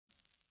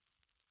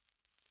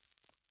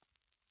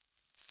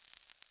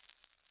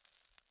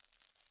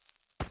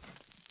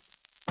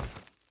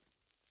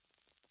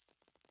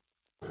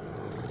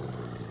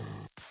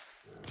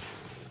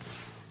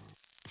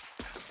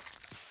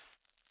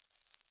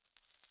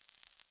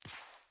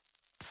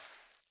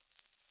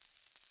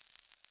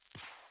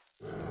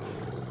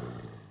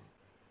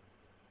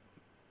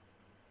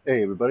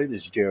Hey everybody,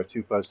 this is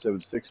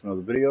JR2576, another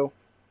video.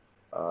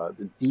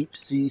 The Deep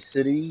Sea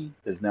City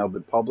has now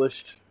been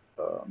published.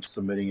 I'm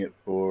submitting it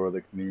for the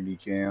Community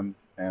Jam,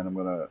 and I'm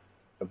going to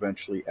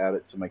eventually add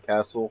it to my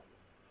castle.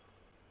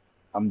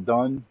 I'm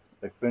done.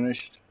 I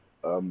finished.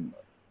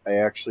 I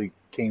actually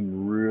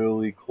came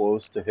really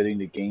close to hitting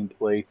the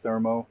gameplay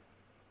thermo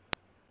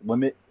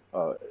limit.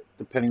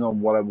 Depending on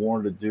what I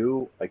wanted to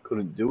do, I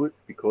couldn't do it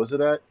because of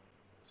that.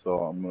 So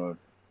I'm going to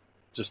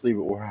just leave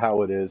it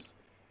how it is.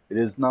 It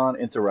is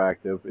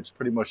non-interactive. It's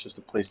pretty much just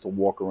a place to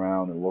walk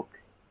around and look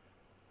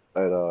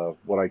at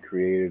what I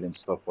created and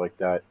stuff like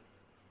that.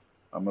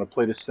 I'm going to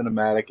play the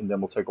cinematic and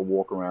then we'll take a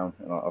walk around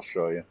and I'll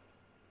show you.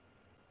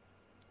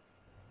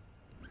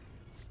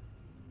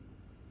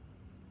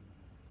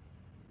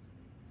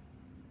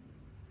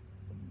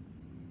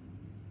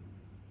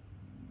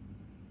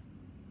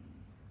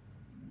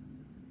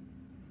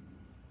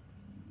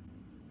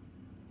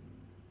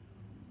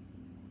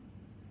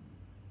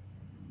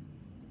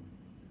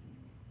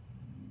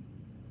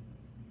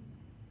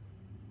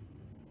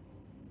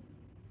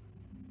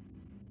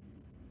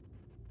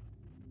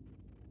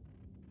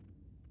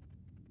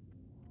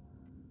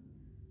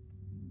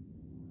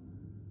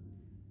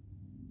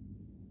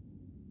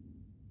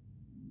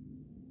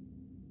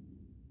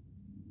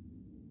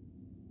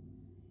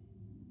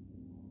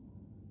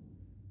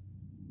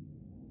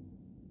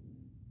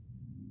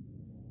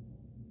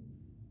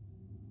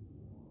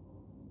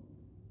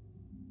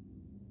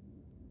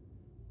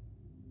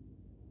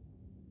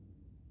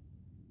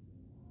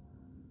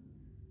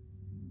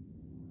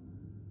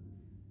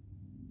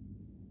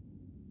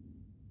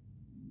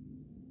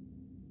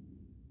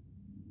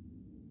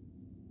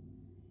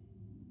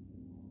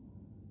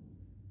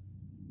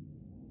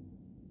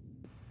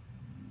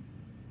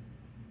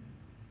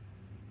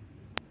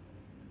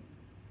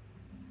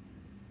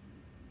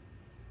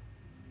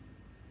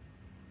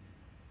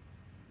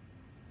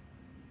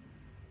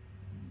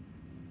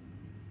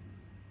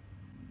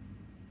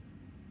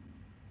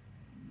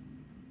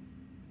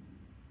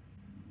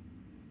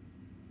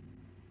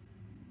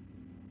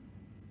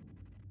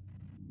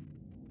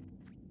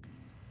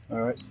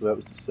 Alright, so that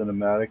was the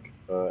cinematic.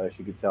 As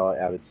you can tell, I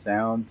added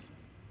sound.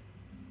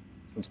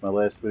 Since my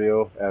last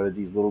video, added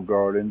these little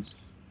gardens,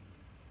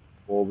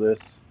 all this.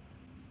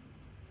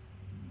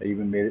 I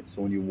even made it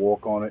so when you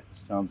walk on it,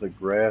 it sounds like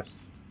grass.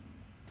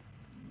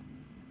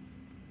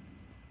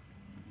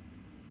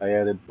 I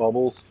added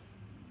bubbles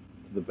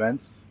to the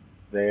vents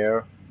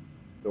there.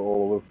 They're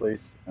all over the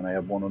place. And I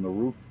have one on the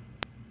roof.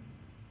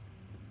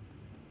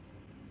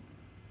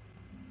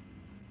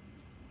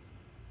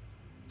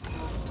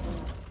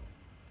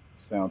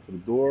 Sound to the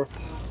door.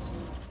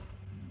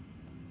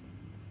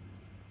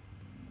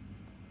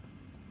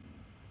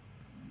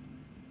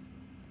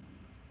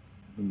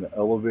 In the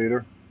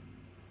elevator.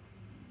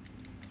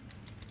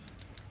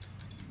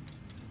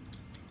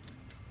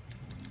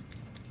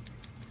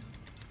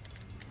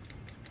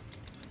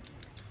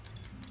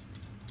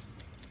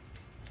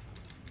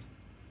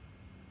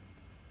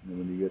 And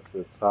when you get to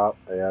the top,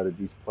 I added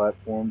these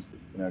platforms that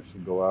you can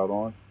actually go out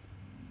on.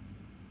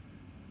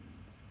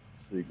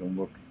 So you can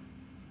look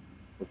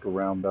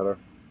around better.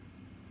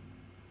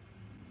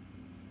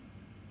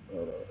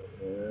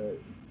 You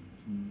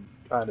can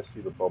kind of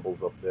see the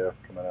bubbles up there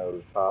coming out of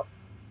the top.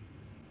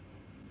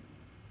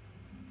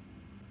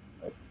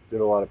 I did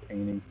a lot of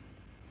painting.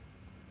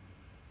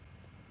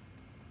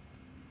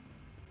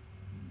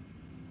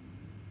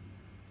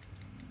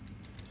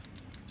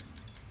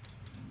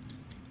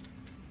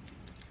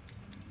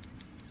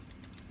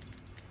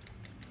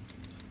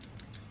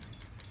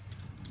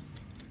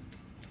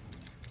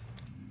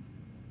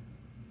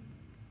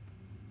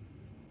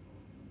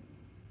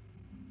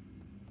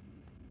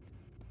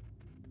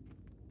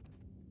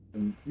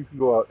 And you can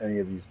go out any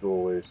of these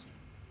doorways.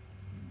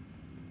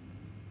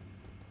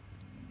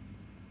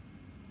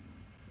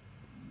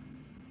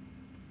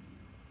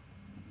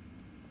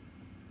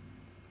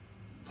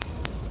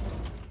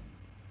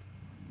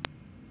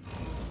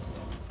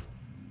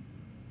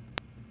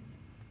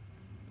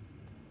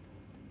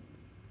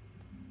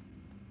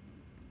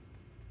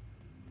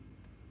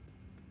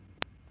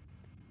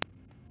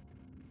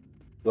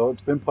 So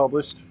it's been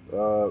published.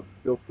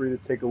 Feel free to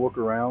take a look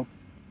around.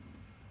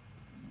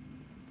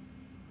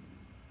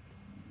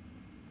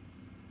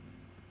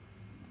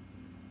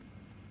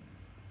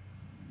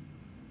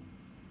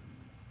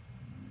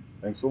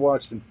 Thanks for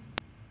watching.